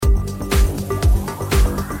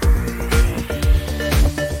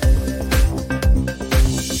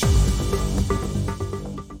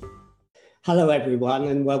Hello everyone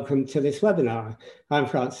and welcome to this webinar. I'm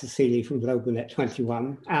Francis Seeley from GlobalNet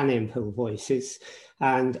 21 and Impel Voices,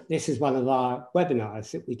 and this is one of our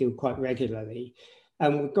webinars that we do quite regularly.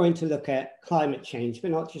 And we're going to look at climate change,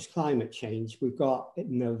 but not just climate change. We've got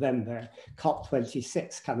in November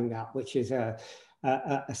COP26 coming up, which is a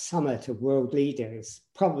summit of world leaders,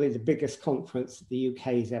 probably the biggest conference that the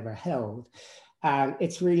UK has ever held. And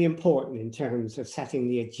it's really important in terms of setting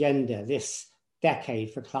the agenda this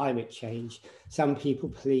decade for climate change. Some people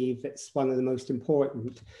believe it's one of the most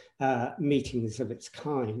important meetings of its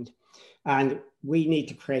kind. And we need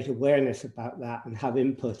to create awareness about that and have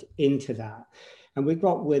input into that. And we've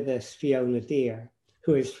got with us Fiona Deer,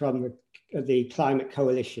 who is from the Climate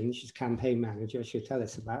Coalition. She's campaign manager. She'll tell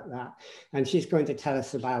us about that. And she's going to tell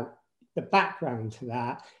us about the background to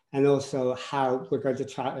that and also how we're going to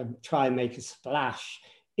try and make a splash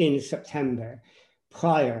in September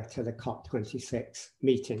prior to the COP26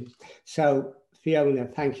 meeting. So Fiona,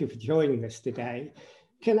 thank you for joining us today.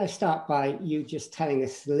 Can I start by you just telling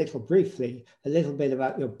us a little bit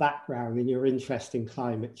about your background and your interest in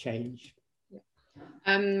climate change?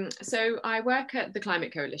 So I work at the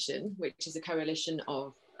Climate Coalition, which is a coalition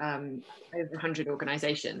of over 100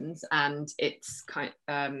 organisations, and it's kind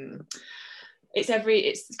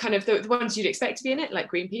of the ones you'd expect to be in it, like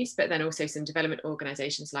Greenpeace, but then also some development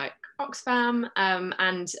organisations like Oxfam,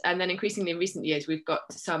 and then increasingly in recent years we've got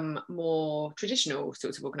some more traditional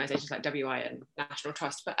sorts of organisations like WI and National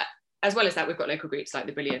Trust, but as well as that, we've got local groups like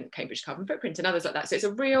the brilliant Cambridge Carbon Footprint and others like that. So it's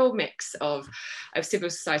a real mix of civil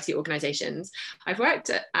society organisations. I've worked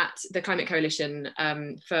at the Climate Coalition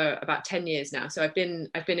for about 10 years now. So I've been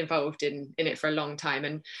involved in it for a long time.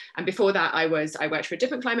 And before that, I worked for a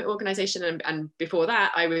different climate organisation. And before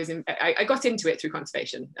that, I got into it through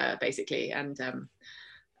conservation, basically, and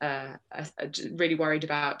I really worried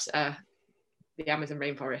about the Amazon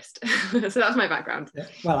rainforest. So that's my background.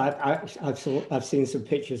 Well, I've seen some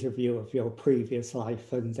pictures of your previous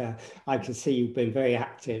life, and I can see you've been very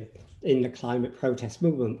active in the climate protest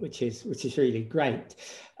movement, which is really great.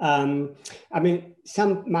 I mean, a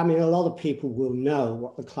lot of people will know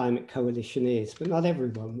what the Climate Coalition is, but not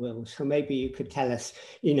everyone will. So maybe you could tell us,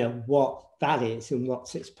 what that is and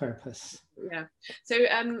what's its purpose. Yeah. So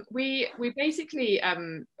we basically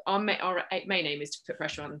our main aim is to put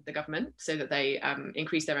pressure on the government so that they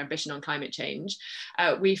increase their ambition on climate change.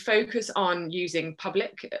 We focus on using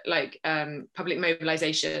public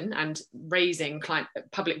mobilisation and raising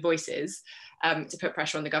public voices to put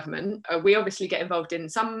pressure on the government. We obviously get involved in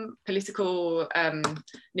some political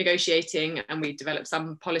negotiating, and we develop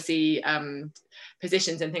some policy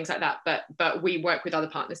positions and things like that, but we work with other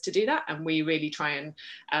partners to do that, and we really try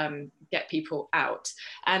and get people out.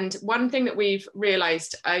 And one thing that we've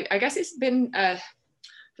realised, I guess it's been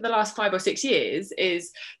for the last 5 or 6 years,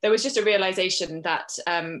 is there was just a realisation that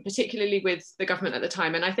particularly with the government at the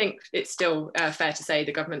time, and I think it's still fair to say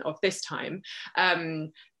the government of this time,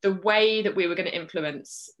 the way that we were going to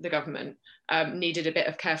influence the government needed a bit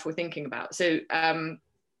of careful thinking about. So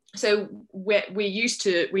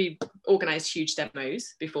we organised huge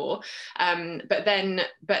demos before, but then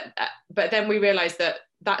we realised that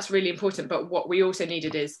that's really important. But what we also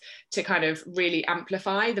needed is to kind of really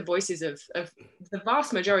amplify the voices of the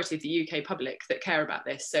vast majority of the UK public that care about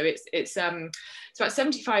this. So it's about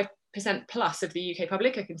 75% plus of the UK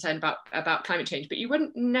public are concerned about climate change, but you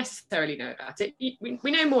wouldn't necessarily know about it.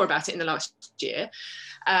 We know more about it in the last year,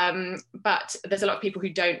 but there's a lot of people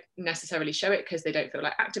who don't necessarily show it because they don't feel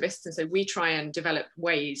like activists, and so we try and develop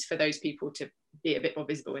ways for those people to be a bit more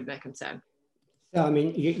visible in their concern. So, I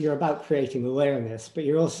mean, you're about creating awareness, but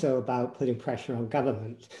you're also about putting pressure on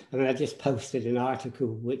government. I mean, I just posted an article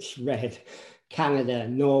which read, Canada,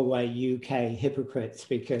 Norway, UK, hypocrites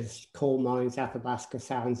because coal mines, Athabasca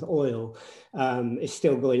Sounds oil is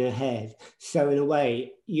still going ahead. So in a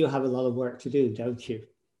way, you have a lot of work to do, don't you?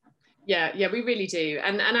 Yeah, we really do.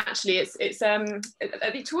 And actually, it's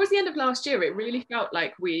towards the end of last year, it really felt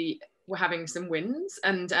like we were having some wins.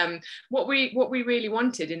 And what we really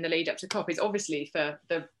wanted in the lead up to COP is obviously for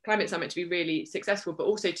the climate summit to be really successful, but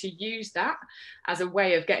also to use that as a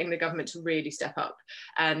way of getting the government to really step up.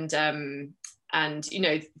 And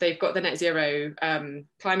they've got the net zero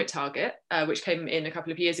climate target, which came in a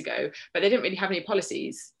couple of years ago, but they didn't really have any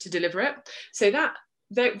policies to deliver it. So that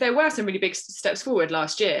there were some really big steps forward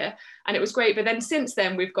last year, and it was great. But then since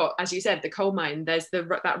then, we've got, as you said, the coal mine. There's the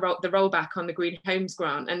rollback on the Green Homes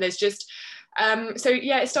Grant, and there's just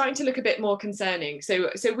it's starting to look a bit more concerning. So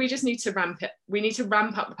we just need to ramp it. We need to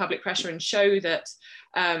ramp up the public pressure and show that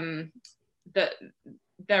that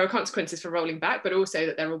there are consequences for rolling back, but also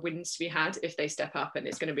that there are wins to be had if they step up, and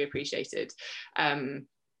it's going to be appreciated.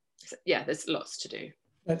 So, yeah, there's lots to do.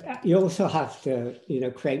 But you also have to,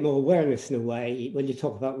 create more awareness in a way when you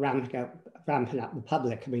talk about ramping up the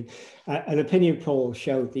public. I mean, an opinion poll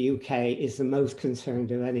showed the UK is the most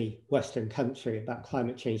concerned of any Western country about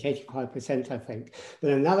climate change, 85%, I think.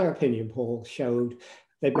 But another opinion poll showed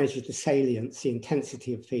they measured the salience, the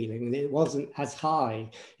intensity of feeling, and it wasn't as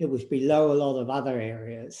high. It was below a lot of other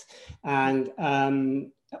areas. And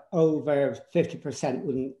over 50%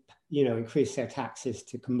 wouldn't increase their taxes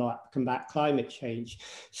to combat climate change.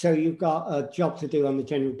 So you've got a job to do on the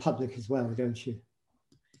general public as well, don't you?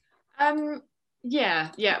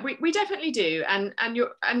 Yeah, we definitely do, and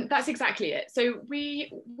that's exactly it. So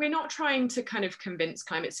we're not trying to kind of convince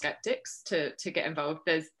climate skeptics to get involved.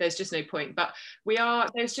 There's just no point. But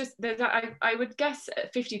I would guess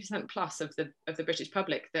 50% plus of the British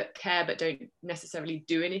public that care but don't necessarily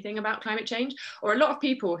do anything about climate change, or a lot of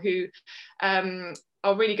people who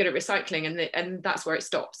are really good at recycling, and that's where it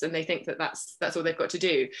stops, and they think that that's all they've got to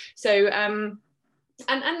do. So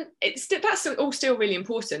and that's all still really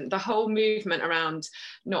important. The whole movement around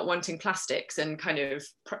not wanting plastics and kind of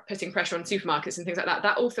putting pressure on supermarkets and things like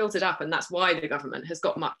that all filtered up, and that's why the government has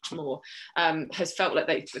got much more, has felt like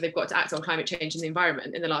they've got to act on climate change and the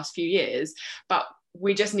environment in the last few years. But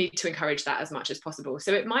we just need to encourage that as much as possible.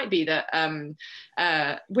 So it might be that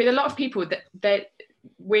with a lot of people that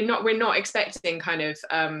we're not expecting kind of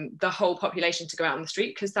the whole population to go out on the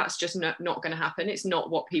street, because that's just not going to happen. It's not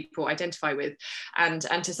what people identify with, and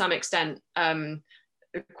to some extent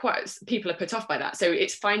quite people are put off by that. So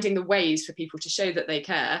it's finding the ways for people to show that they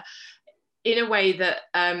care in a way that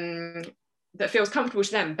that feels comfortable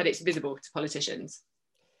to them, but it's visible to politicians.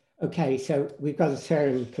 Okay, so we've got to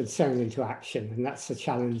turn concern into action, and that's the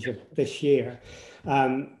challenge of this year,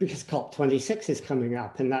 because COP26 is coming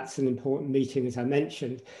up, and that's an important meeting, as I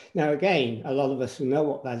mentioned. Now, again, a lot of us will know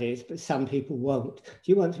what that is, but some people won't. Do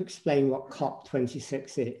you want to explain what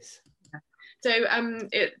COP26 is? So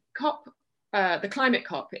the Climate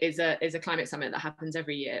COP is a climate summit that happens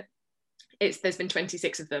every year. There's been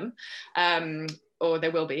 26 of them, or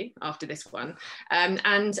there will be after this one,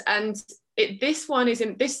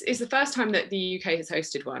 this is the first time that the UK has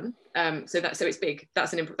hosted one, so it's big.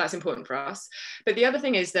 That's important for us. But the other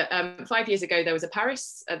thing is that 5 years ago there was the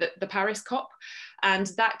Paris COP, and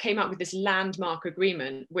that came up with this landmark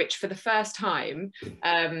agreement, which for the first time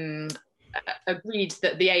agreed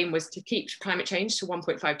that the aim was to keep climate change to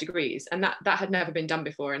 1.5 degrees, and that had never been done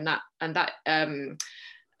before, and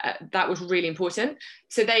that was really important.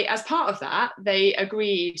 So as part of that, they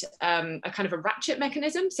agreed a kind of a ratchet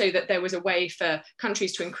mechanism, so that there was a way for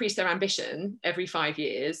countries to increase their ambition every 5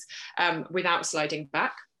 years without sliding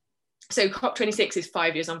back. So COP26 is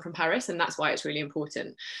 5 years on from Paris, and that's why it's really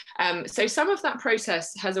important. So some of that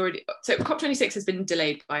process so COP26 has been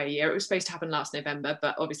delayed by a year. It was supposed to happen last November,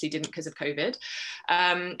 but obviously didn't because of COVID.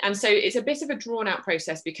 And so it's a bit of a drawn out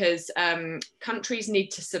process, because countries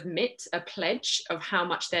need to submit a pledge of how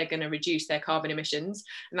much they're going to reduce their carbon emissions,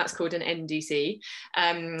 and that's called an NDC.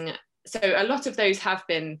 So a lot of those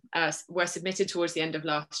were submitted towards the end of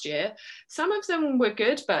last year. Some of them were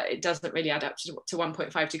good, but it doesn't really add up to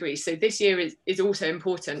 1.5 degrees. So this year is also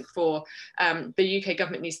important for the UK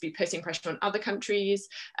government needs to be putting pressure on other countries.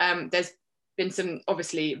 There's been some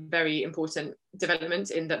obviously very important developments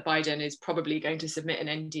in that Biden is probably going to submit an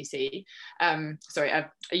NDC, a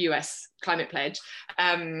US climate pledge,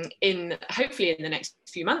 hopefully in the next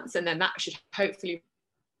few months, and then that should hopefully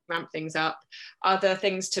ramp things up. Other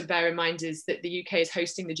things to bear in mind is that the UK is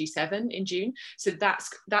hosting the G7 in June, so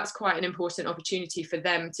that's quite an important opportunity for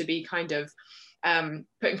them to be kind of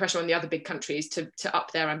putting pressure on the other big countries to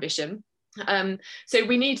up their ambition. So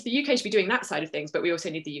we need the UK to be doing that side of things, but we also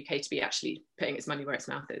need the UK to be actually putting its money where its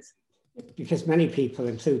mouth is. Because many people,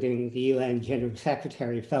 including the UN General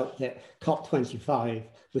Secretary, felt that COP25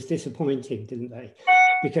 was disappointing, didn't they?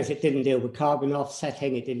 Because it didn't deal with carbon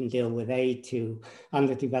offsetting, it didn't deal with aid to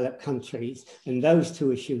underdeveloped countries. And those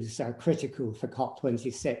two issues are critical for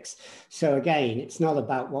COP26. So again, it's not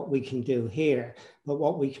about what we can do here, but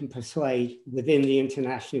what we can persuade within the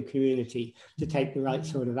international community to take the right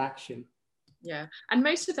sort of action. Yeah, and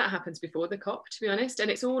most of that happens before the COP, to be honest.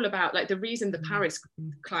 And it's all about, like, the reason the Paris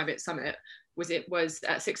Climate Summit was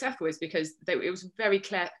successful is because it was very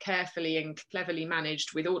carefully and cleverly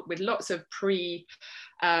managed with lots of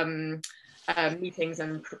meetings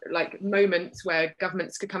and like moments where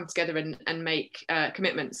governments could come together and make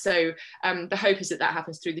commitments. So the hope is that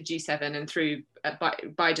happens through the G7 and through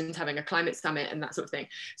Biden's having a climate summit and that sort of thing.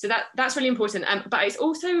 So that's really important. But it's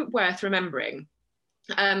also worth remembering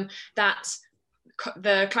that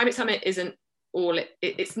the climate summit isn't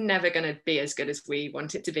it's never going to be as good as we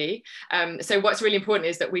want it to be. So what's really important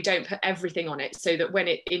is that we don't put everything on it, so that when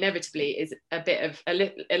it inevitably is a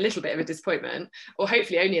little bit of a disappointment, or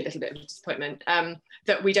hopefully only a little bit of a disappointment,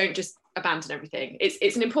 that we don't just abandon everything.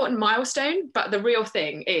 It's an important milestone, but the real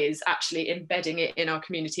thing is actually embedding it in our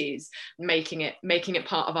communities, making it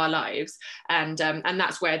part of our lives, and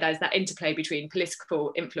that's where there's that interplay between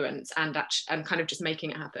political influence and kind of just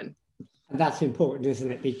making it happen. And that's important, isn't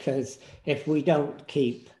it? Because if we don't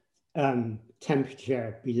keep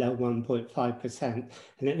temperature below 1.5%,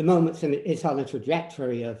 and at the moment it's on a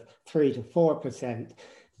trajectory of 3 to 4%,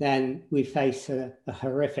 then we face a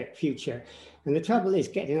horrific future. And the trouble is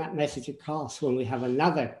getting that message across when we have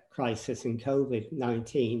another crisis in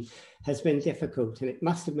COVID-19 has been difficult, and it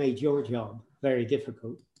must have made your job very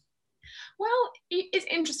difficult. Well, it's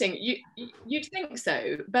interesting. You'd think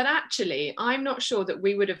so, but actually, I'm not sure that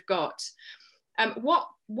we would have got. What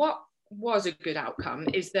was a good outcome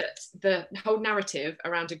is that the whole narrative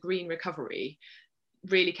around a green recovery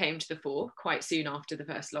really came to the fore quite soon after the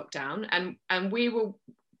first lockdown, and we were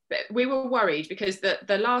worried because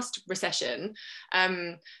the last recession,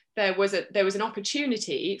 there was an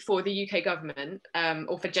opportunity for the UK government,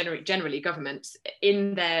 or for generally governments,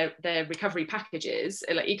 in their recovery packages,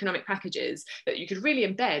 like economic packages, that you could really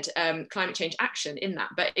embed climate change action in that.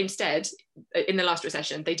 But instead, in the last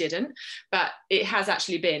recession, they didn't. But it has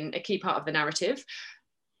actually been a key part of the narrative.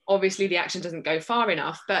 Obviously, the action doesn't go far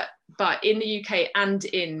enough, but in the UK and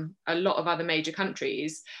in a lot of other major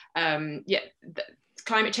countries,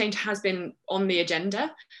 climate change has been on the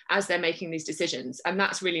agenda as they're making these decisions. And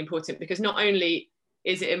that's really important, because not only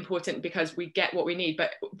is it important because we get what we need,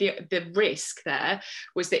 but the risk there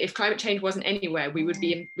was that if climate change wasn't anywhere, we would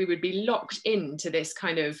be locked into this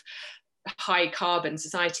kind of high carbon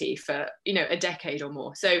society for a decade or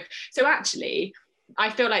more. So actually, I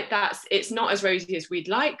feel like it's not as rosy as we'd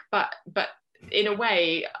like, but in a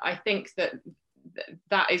way, I think that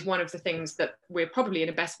is one of the things that we're probably in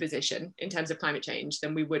a best position in terms of climate change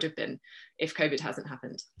than we would have been if COVID hasn't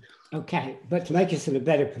happened. Okay, but to make us in a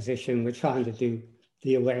better position, we're trying to do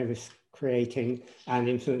the awareness creating and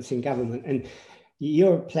influencing government. And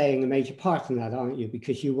you're playing a major part in that, aren't you?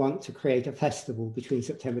 Because you want to create a festival between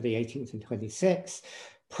September the 18th and 26th,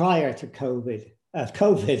 prior to prior to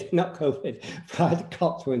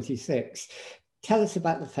COP26. Tell us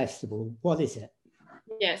about the festival. What is it?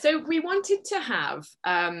 Yeah, so we wanted to have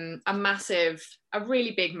a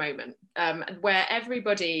really big moment where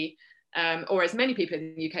everybody, or as many people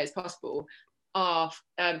in the UK as possible, are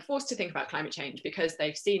forced to think about climate change because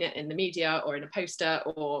they've seen it in the media or in a poster,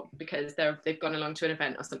 or because they've gone along to an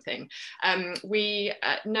event or something. We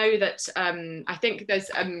know that I think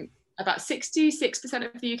there's about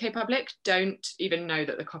 66% of the UK public don't even know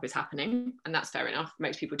that the COP is happening, and that's fair enough.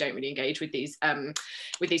 Most people don't really engage with these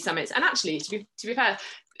summits. And actually, to be fair,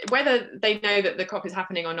 whether they know that the COP is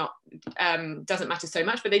happening or not doesn't matter so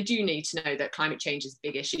much, but they do need to know that climate change is a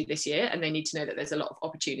big issue this year, and they need to know that there's a lot of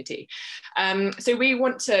opportunity. So we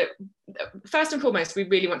want to, first and foremost, we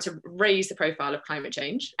really want to raise the profile of climate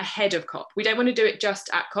change ahead of COP. We don't want to do it just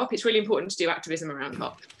at COP. It's really important to do activism around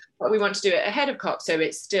COP, but we want to do it ahead of COP, so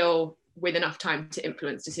it's still with enough time to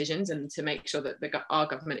influence decisions and to make sure that our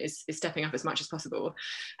government is stepping up as much as possible.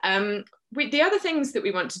 The other things that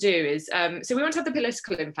we want to do is, so we want to have the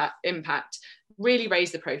political impact, really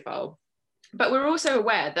raise the profile, but we're also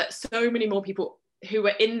aware that so many more people who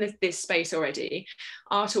are in this space already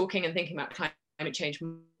are talking and thinking about climate change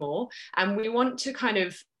more, and we want to kind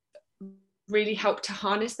of really help to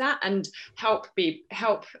harness that and help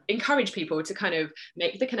encourage people to kind of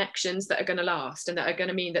make the connections that are going to last and that are going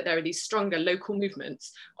to mean that there are these stronger local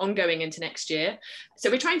movements ongoing into next year.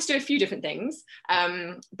 So we're trying to do a few different things,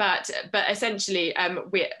 but essentially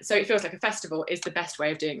so it feels like a festival is the best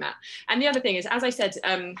way of doing that. And the other thing is, as I said,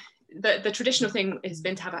 the traditional thing has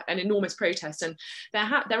been to have an enormous protest, and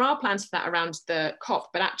there are plans for that around the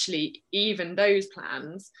COP, but actually even those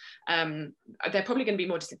plans, they're probably going to be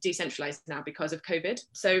more decentralized now because of COVID.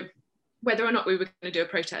 So whether or not we were going to do a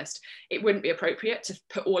protest, it wouldn't be appropriate to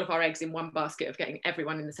put all of our eggs in one basket of getting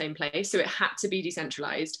everyone in the same place. So it had to be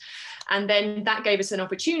decentralized. And then that gave us an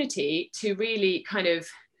opportunity to really kind of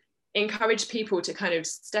encourage people to kind of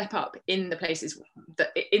step up in the places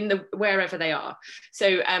wherever they are.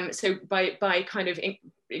 So by kind of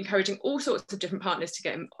encouraging all sorts of different partners to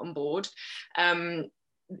get on board,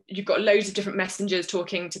 you've got loads of different messengers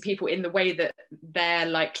talking to people in the way that they're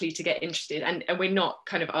likely to get interested, and we're not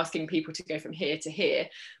kind of asking people to go from here to here.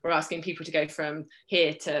 We're asking people to go from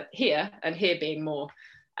here to here, and here being more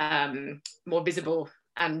visible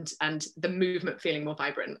and the movement feeling more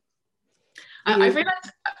vibrant.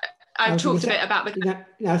 I I've talked a bit about the...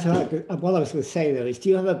 What I was going to say though is, do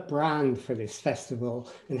you have a brand for this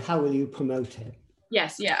festival and how will you promote it?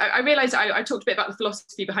 Yes, yeah. I realised I talked a bit about the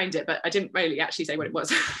philosophy behind it, but I didn't really actually say what it was.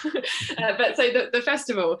 But so the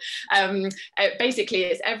festival, basically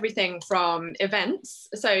it's everything from events.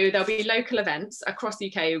 So there'll be local events across the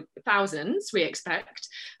UK, thousands we expect.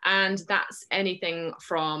 And that's anything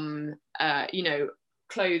from,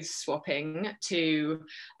 clothes swapping to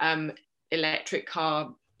electric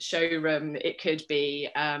car showroom. It could be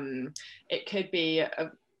a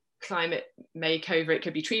climate makeover, it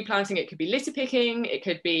could be tree planting, it could be litter picking, it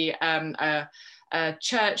could be a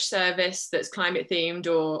church service that's climate themed,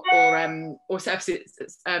 or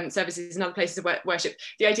services in other places of worship.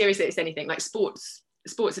 The idea is that it's anything like sports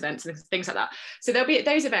events and things like that. So there'll be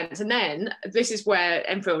those events, and then this is where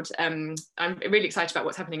Enfield, I'm really excited about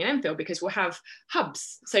what's happening in Enfield, because we'll have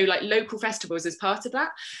hubs, so like local festivals as part of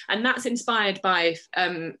that, and that's inspired by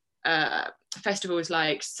festivals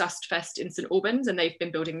like Sustfest in St Albans, and they've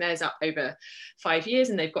been building theirs up over 5 years,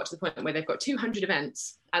 and they've got to the point where they've got 200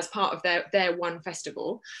 events as part of their one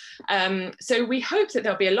festival. So we hope that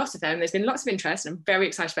there'll be a lot of them. There's been lots of interest, and I'm very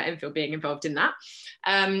excited about Enfield being involved in that.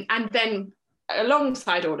 And then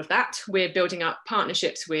alongside all of that, we're building up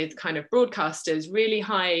partnerships with kind of broadcasters, really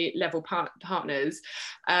high level partners.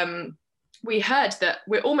 We heard that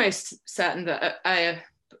we're almost certain that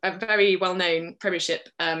a very well-known Premiership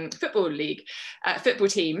football league football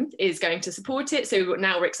team is going to support it. So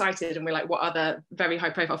now we're excited, and we're like, what other very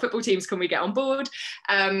high-profile football teams can we get on board?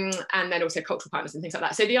 And then also cultural partners and things like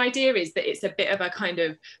that. So the idea is that it's a bit of a kind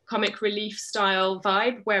of comic relief style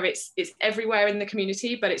vibe, where it's everywhere in the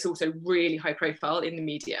community, but it's also really high-profile in the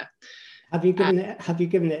media. Have you given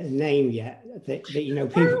it a name yet that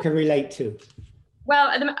people can relate to?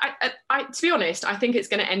 Well, to be honest, I think it's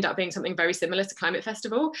going to end up being something very similar to Climate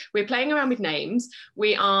Festival. We're playing around with names.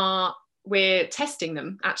 We're testing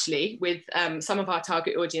them actually with some of our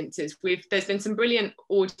target audiences. There's been some brilliant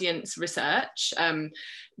audience research,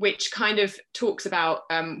 which kind of talks about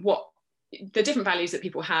what the different values that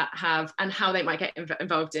people have and how they might get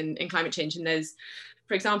involved in climate change. And there's,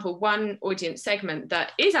 for example, one audience segment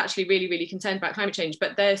that is actually really, really concerned about climate change,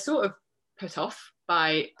 but they're sort of put off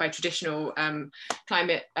by traditional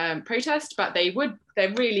climate protest, but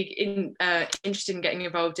they're really interested in getting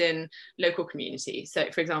involved in local community. So,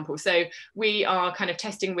 for example, we are kind of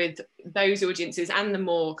testing with those audiences and the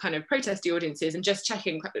more kind of protesty audiences, and just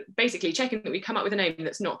checking that we come up with a name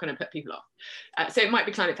that's not going to put people off. So it might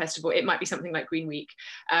be Climate Festival, it might be something like Green Week,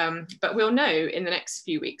 but we'll know in the next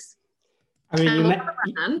few weeks. I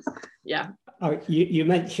mean, you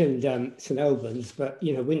mentioned St Albans, but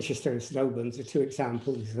Winchester and St Albans are two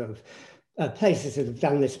examples of places that have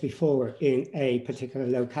done this before in a particular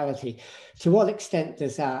locality. To what extent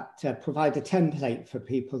does that provide a template for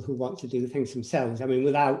people who want to do things themselves? I mean,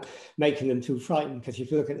 without making them too frightened, because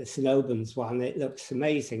if you look at the St Albans one, it looks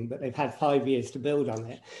amazing, but they've had 5 years to build on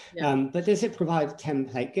it. Yeah. But does it provide a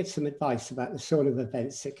template? Give some advice about the sort of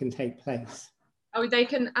events that can take place. Oh, they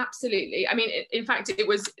can absolutely. I mean, in fact, it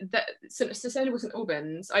was Sustainable St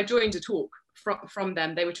Albans. I joined a talk from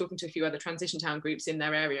them. They were talking to a few other transition town groups in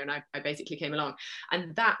their area, and I basically came along.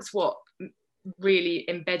 And that's what really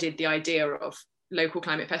embedded the idea of local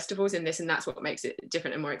climate festivals in this, and that's what makes it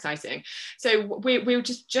different and more exciting. So we've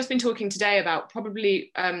just been talking today about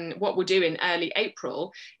probably what we'll do in early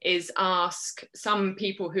April is ask some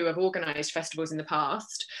people who have organised festivals in the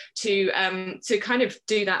past to kind of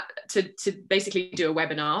do that, to basically do a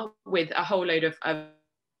webinar with a whole load of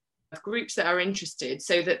groups that are interested,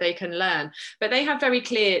 so that they can learn. But they have very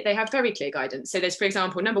clear guidance. So there's, for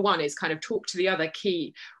example, number one is kind of talk to the other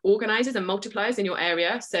key organisers and multipliers in your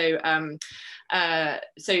area. So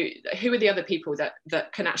who are the other people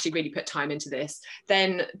that can actually really put time into this?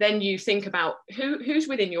 Then you think about who's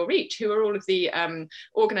within your reach, who are all of the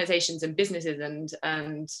organisations and businesses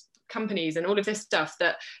and companies and all of this stuff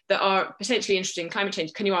that are potentially interested in climate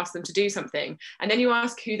change. Can you ask them to do something? And then you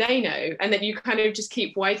ask who they know, and then you kind of just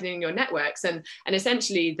keep widening your networks. And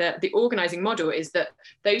essentially the organising model is that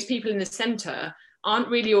those people in the centre aren't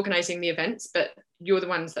really organising the events, but you're the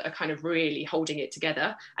ones that are kind of really holding it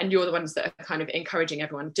together, and you're the ones that are kind of encouraging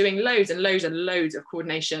everyone, doing loads and loads and loads of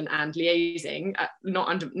coordination and liaising, not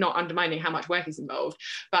undermining how much work is involved.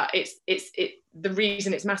 But the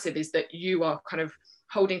reason it's massive is that you are kind of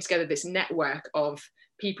holding together this network of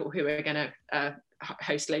people who are going to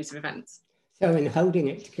host loads of events. So in holding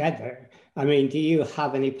it together, I mean, do you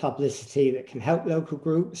have any publicity that can help local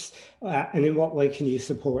groups? And in what way can you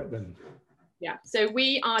support them? Yeah, so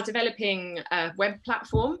we are developing a web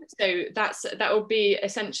platform. So that will be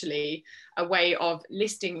essentially a way of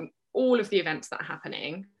listing all of the events that are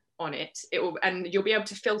happening on it. And you'll be able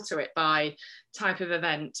to filter it by type of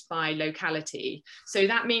event, by locality. So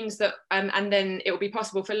that means that, and then it will be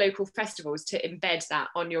possible for local festivals to embed that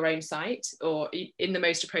on your own site or in the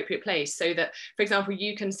most appropriate place, so that, for example,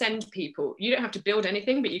 you can send people, you don't have to build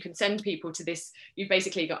anything, but you can send people to this, you've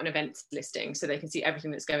basically got an events listing so they can see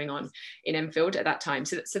everything that's going on in Enfield at that time.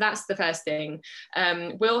 So that's the first thing.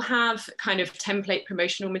 We'll have kind of template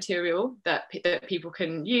promotional material that people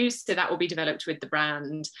can use, so that will be developed with the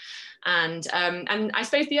brand. And I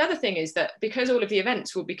suppose the other thing is that because all of the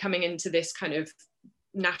events will be coming into this kind of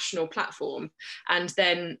national platform, and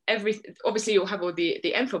then obviously you'll have all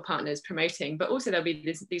the Enfield partners promoting, but also there'll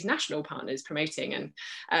be these national partners promoting, and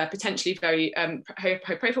potentially very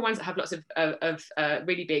profile ones that have lots of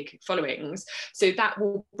really big followings. So that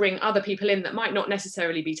will bring other people in that might not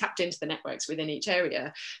necessarily be tapped into the networks within each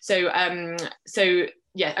area. So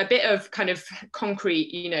yeah, a bit of kind of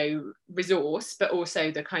concrete, resource, but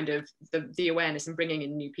also the kind of the awareness and bringing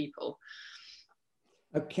in new people.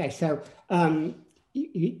 Okay, so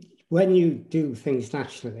when you do things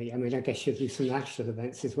nationally, I mean, I guess you do some national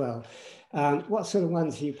events as well. What sort of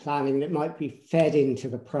ones are you planning that might be fed into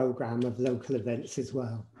the programme of local events as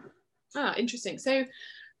well? Interesting. So,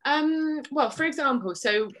 well, for example,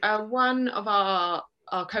 one of our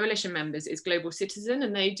coalition members is Global Citizen,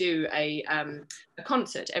 and they do a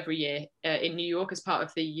concert every year in New York as part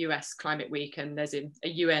of the US Climate Week, and there's a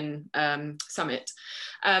UN summit.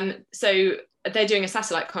 So they're doing a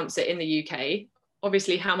satellite concert in the UK.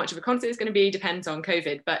 Obviously, how much of a concert is going to be depends on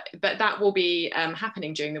COVID, but that will be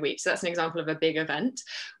happening during the week. So that's an example of a big event,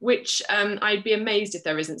 which I'd be amazed if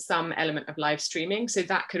there isn't some element of live streaming. So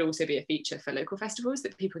that could also be a feature for local festivals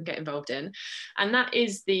that people can get involved in. And that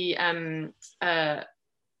is the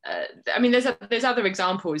I mean, there's other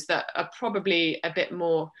examples that are probably a bit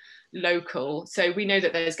more local. So we know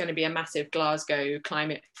that there's going to be a massive Glasgow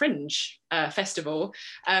Climate Fringe festival.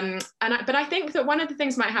 But I think that one of the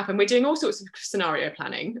things might happen, we're doing all sorts of scenario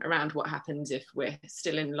planning around what happens if we're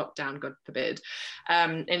still in lockdown, God forbid,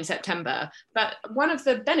 in September. But one of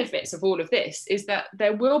the benefits of all of this is that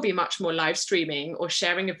there will be much more live streaming or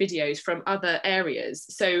sharing of videos from other areas.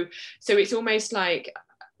 So it's almost like,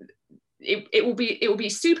 it will be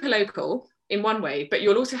super local in one way, but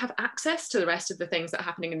you'll also have access to the rest of the things that are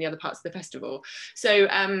happening in the other parts of the festival. So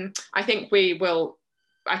I think we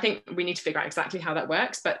need to figure out exactly how that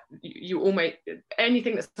works, but you almost,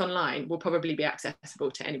 anything that's online will probably be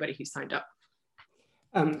accessible to anybody who's signed up.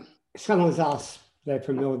 Someone's asked, they're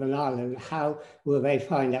from Northern Ireland, how will they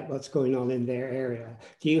find out what's going on in their area?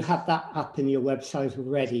 Do you have that up in your website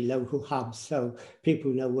already, local hubs, so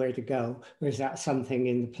people know where to go? Or is that something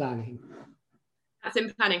in the planning? That's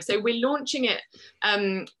in planning. So we're launching it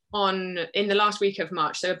in the last week of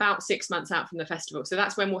March, so about 6 months out from the festival. So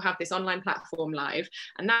that's when we'll have this online platform live,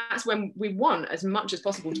 and that's when we want as much as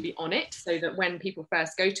possible to be on it, so that when people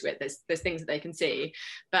first go to it, there's things that they can see.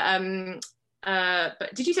 But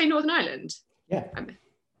did you say Northern Ireland?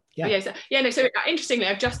 Yeah. So interestingly,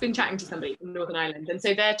 I've just been chatting to somebody from Northern Ireland, and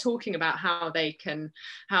so they're talking about how they can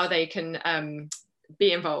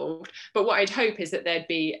be involved. But what I'd hope is that there'd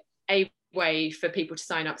be a way for people to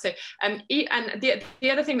sign up. So and the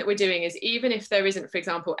other thing that we're doing is, even if there isn't, for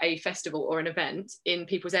example, a festival or an event in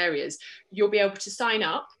people's areas, you'll be able to sign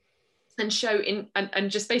up and show in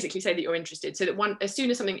and just basically say that you're interested, so that as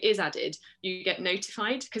soon as something is added, you get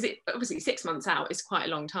notified, because it obviously 6 months out is quite a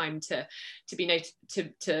long time to be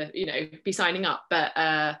be signing up. But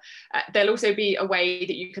there'll also be a way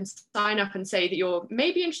that you can sign up and say that you're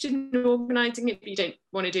maybe interested in organising it, but you don't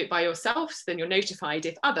want to do it by yourself. So then you're notified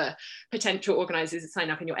if other potential organisers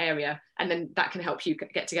sign up in your area, and then that can help you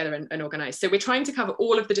get together and organise. So we're trying to cover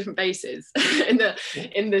all of the different bases in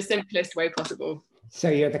the simplest way possible. So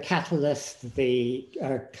you're the catalyst, the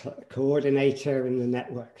coordinator in the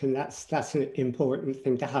network, and that's an important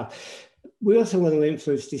thing to have. We also want to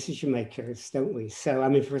influence decision makers, don't we? So, I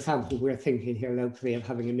mean, for example, we're thinking here locally of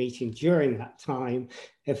having a meeting during that time,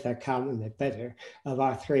 if they can and they're better, of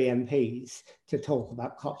our 3 MPs to talk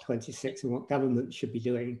about COP26 and what government should be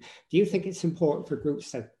doing. Do you think it's important for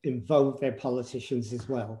groups to involve their politicians as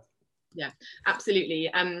well? Yeah, absolutely.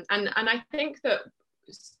 And I think that,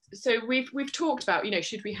 so we've talked about,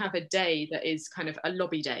 should we have a day that is kind of a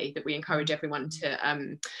lobby day that we encourage everyone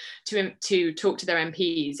to talk to their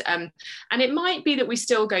MPs, and it might be that we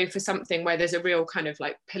still go for something where there's a real kind of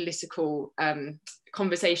like political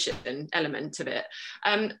conversation element of it.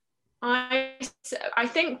 I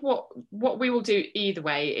think what we will do either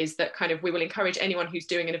way is that kind of we will encourage anyone who's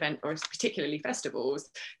doing an event, or particularly festivals,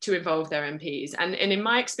 to involve their MPs. And in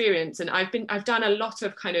my experience, and I've done a lot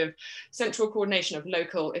of kind of central coordination of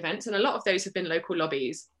local events, and a lot of those have been local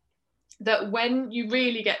lobbies. that when you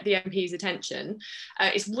really get the MP's attention,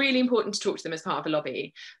 it's really important to talk to them as part of a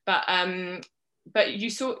lobby, but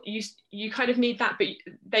you kind of need that, but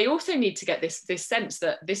they also need to get this sense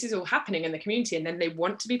that this is all happening in the community, and then they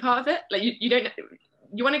want to be part of it. Like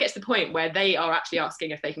you want to get to the point where they are actually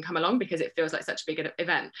asking if they can come along, because it feels like such a big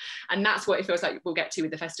event, and that's what it feels like we'll get to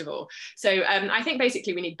with the festival. So I think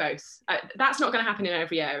basically we need both. That's not going to happen in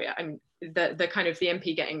every area, and the kind of the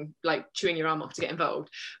MP getting like chewing your arm off to get involved,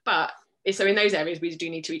 but so in those areas we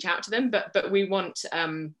do need to reach out to them, but we want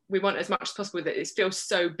as much as possible that it feels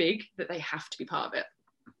so big that they have to be part of it.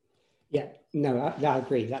 Yeah, no, I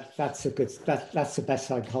agree. That's the best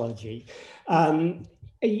psychology.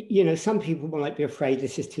 You know, some people might be afraid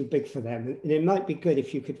this is too big for them, and it might be good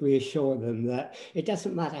if you could reassure them that it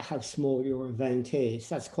doesn't matter how small your event is.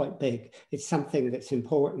 That's quite big. It's something that's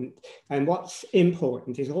important, and what's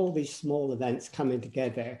important is all these small events coming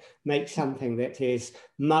together make something that is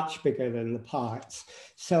much bigger than the parts.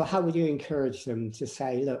 So how would you encourage them to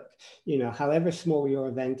say, look, you know, however small your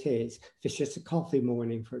event is, if it's just a coffee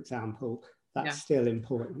morning, for example, that's still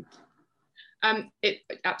important. It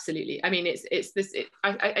absolutely. I mean, it's this.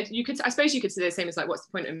 I suppose you could say the same as like, what's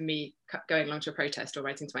the point of me going along to a protest or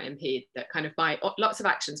writing to my MP? That kind of by lots of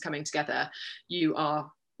actions coming together, you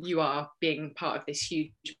are being part of this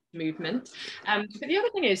huge movement. But the other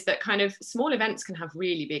thing is that kind of small events can have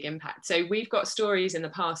really big impact. So we've got stories in the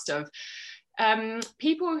past of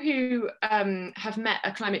people who have met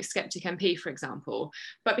a climate skeptic MP, for example,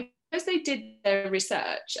 but because they did their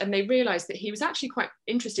research and they realised that he was actually quite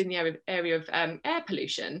interested in the area of air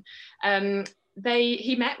pollution,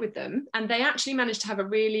 he met with them and they actually managed to have a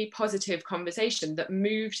really positive conversation that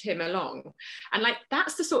moved him along. And like,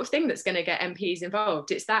 that's the sort of thing that's going to get MPs involved.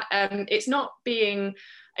 It's that it's not being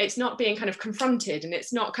kind of confronted, and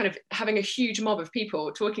it's not kind of having a huge mob of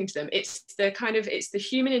people talking to them. It's the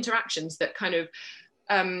human interactions that kind of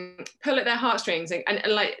pull at their heartstrings and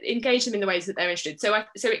like engage them in the ways that they're interested. So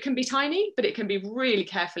it can be tiny, but it can be really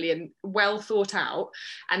carefully and well thought out,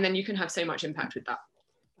 and then you can have so much impact with that.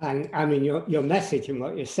 And I mean, your message and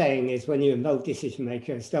what you're saying is, when you involve decision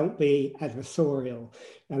makers, don't be adversarial.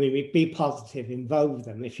 I mean, be positive, involve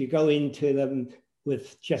them. If you go into them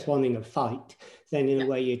with just wanting a fight, then in a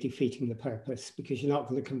way you're defeating the purpose, because you're not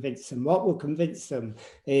going to convince them. What will convince them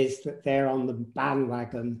is that they're on the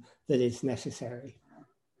bandwagon that is necessary.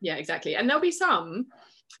 Yeah, exactly. And there'll be some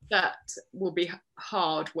that will be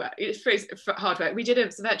hard work. It's hard work. We did a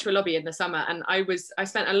virtual lobby in the summer, and I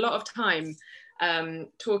spent a lot of time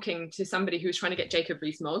talking to somebody who was trying to get Jacob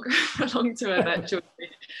Rees-Mogg along to a virtual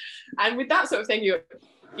lobby. And with that sort of thing,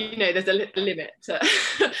 you know, there's a limit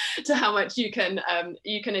to how much you can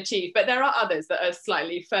achieve. But there are others that are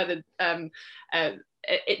slightly further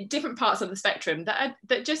different parts of the spectrum that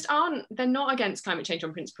just aren't. They're not against climate change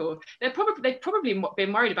on principle. They've probably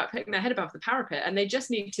been worried about putting their head above the parapet, and they just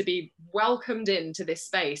need to be welcomed into this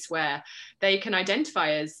space where they can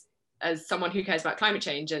identify as someone who cares about climate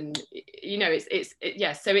change. And you know, so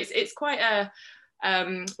it's quite a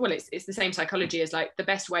it's the same psychology as like the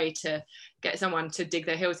best way to get someone to dig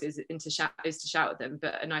their heels is to shout at them,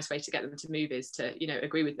 but a nice way to get them to move is to, you know,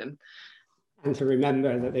 agree with them. And to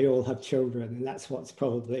remember that they all have children, and that's what's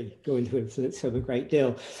probably going to influence them a great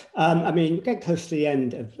deal. I mean, we're getting close to the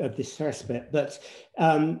end of this first bit, but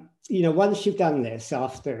you know, once you've done this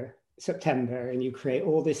after September and you create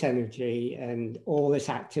all this energy and all this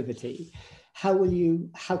activity, how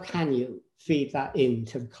can you feed that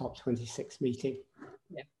into the COP26 meeting?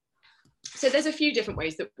 Yeah. So there's a few different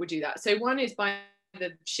ways that we'll do that. So one is by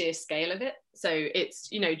the sheer scale of it. So it's,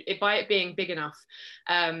 you know, by it being big enough,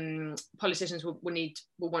 politicians will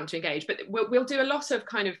want to engage. But we'll do a lot of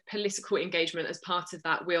kind of political engagement as part of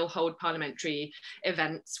that. We'll hold parliamentary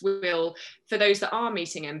events. For those that are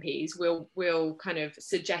meeting MPs, we'll kind of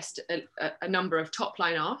suggest a number of top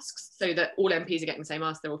line asks, so that all MPs are getting the same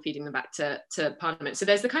ask. They're all feeding them back to Parliament. So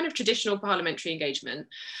there's the kind of traditional parliamentary engagement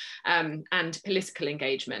and political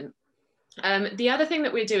engagement. The other thing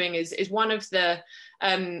that we're doing is one of the,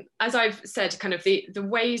 as I've said, kind of the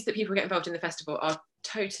ways that people get involved in the festival are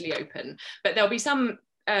totally open, but there'll be some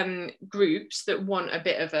groups that want a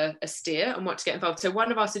bit of a steer and want to get involved. So one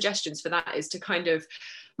of our suggestions for that is to kind of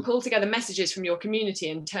pull together messages from your community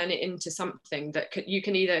and turn it into something that you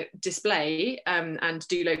can either display and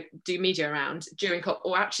do media around during COP,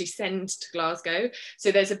 or actually send to Glasgow.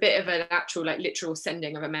 So there's a bit of an actual like literal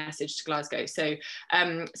sending of a message to Glasgow. So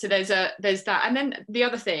there's that. And then the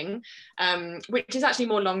other thing, which is actually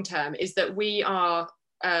more long term, is that we have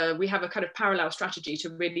a kind of parallel strategy to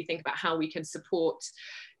really think about how we can support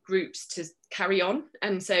groups to carry on.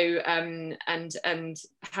 And so and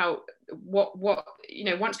how what you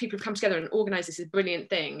know, once people have come together and organize this brilliant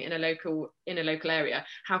thing in a local area,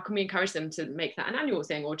 how can we encourage them to make that an annual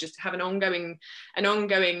thing, or just have an ongoing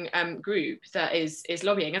group that is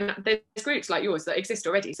lobbying? And there's groups like yours that exist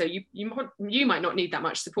already, so you might not need that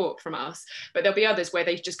much support from us, but there'll be others where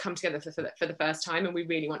they've just come together for the first time, and we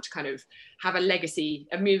really want to kind of have a legacy,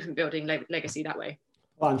 a movement building legacy that way.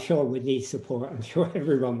 Well, I'm sure we need support. I'm sure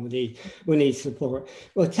everyone will need support.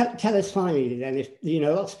 Well, tell us finally then, if, you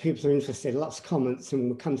know, lots of people are interested, lots of comments, and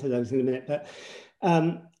we'll come to those in a minute. But,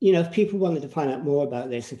 you know, if people wanted to find out more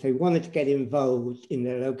about this, if they wanted to get involved in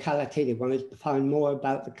their locality, they wanted to find more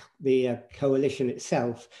about the coalition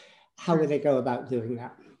itself, how would they go about doing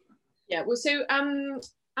that? Yeah, well, so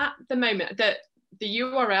at the moment, the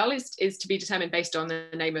URL is to be determined based on the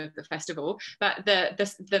name of the festival, but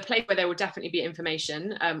the place where there will definitely be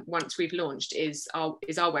information once we've launched is our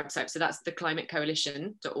website. So that's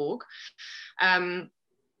theclimatecoalition.org.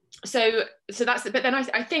 So that's, but then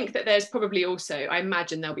I think that there's probably also, I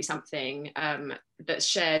imagine there'll be something that's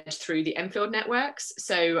shared through the Enfield networks.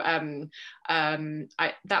 So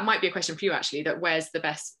that might be a question for you actually, that where's the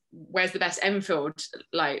best Enfield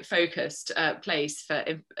like focused place for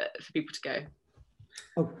people to go?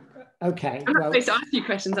 Oh, okay. I'm not supposed to ask you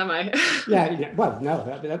questions, am I? Yeah. Well, no.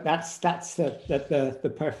 That's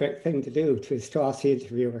the perfect thing to do, is to ask the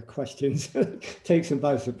interviewer questions, takes them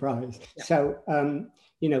by surprise. Yeah. So,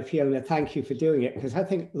 you know, Fiona, thank you for doing it, because I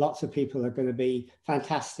think lots of people are going to be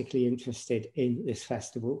fantastically interested in this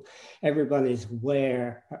festival. Everyone is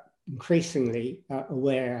increasingly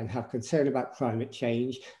aware and have concern about climate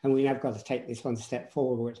change, and we have got to take this one step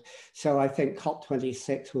forward. So I think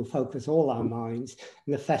COP26 will focus all our minds,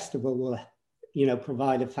 and the festival will, you know,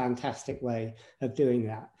 provide a fantastic way of doing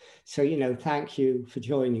that. So, you know, thank you for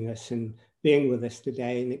joining us and being with us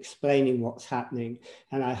today and explaining what's happening.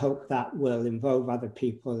 And I hope that will involve other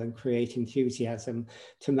people and create enthusiasm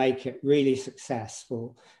to make it really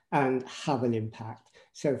successful and have an impact.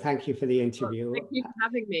 So thank you for the interview. Well, thank you for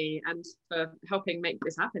having me and for helping make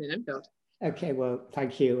this happen in Enfield. Okay, well,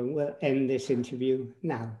 thank you. And we'll end this interview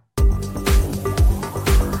now.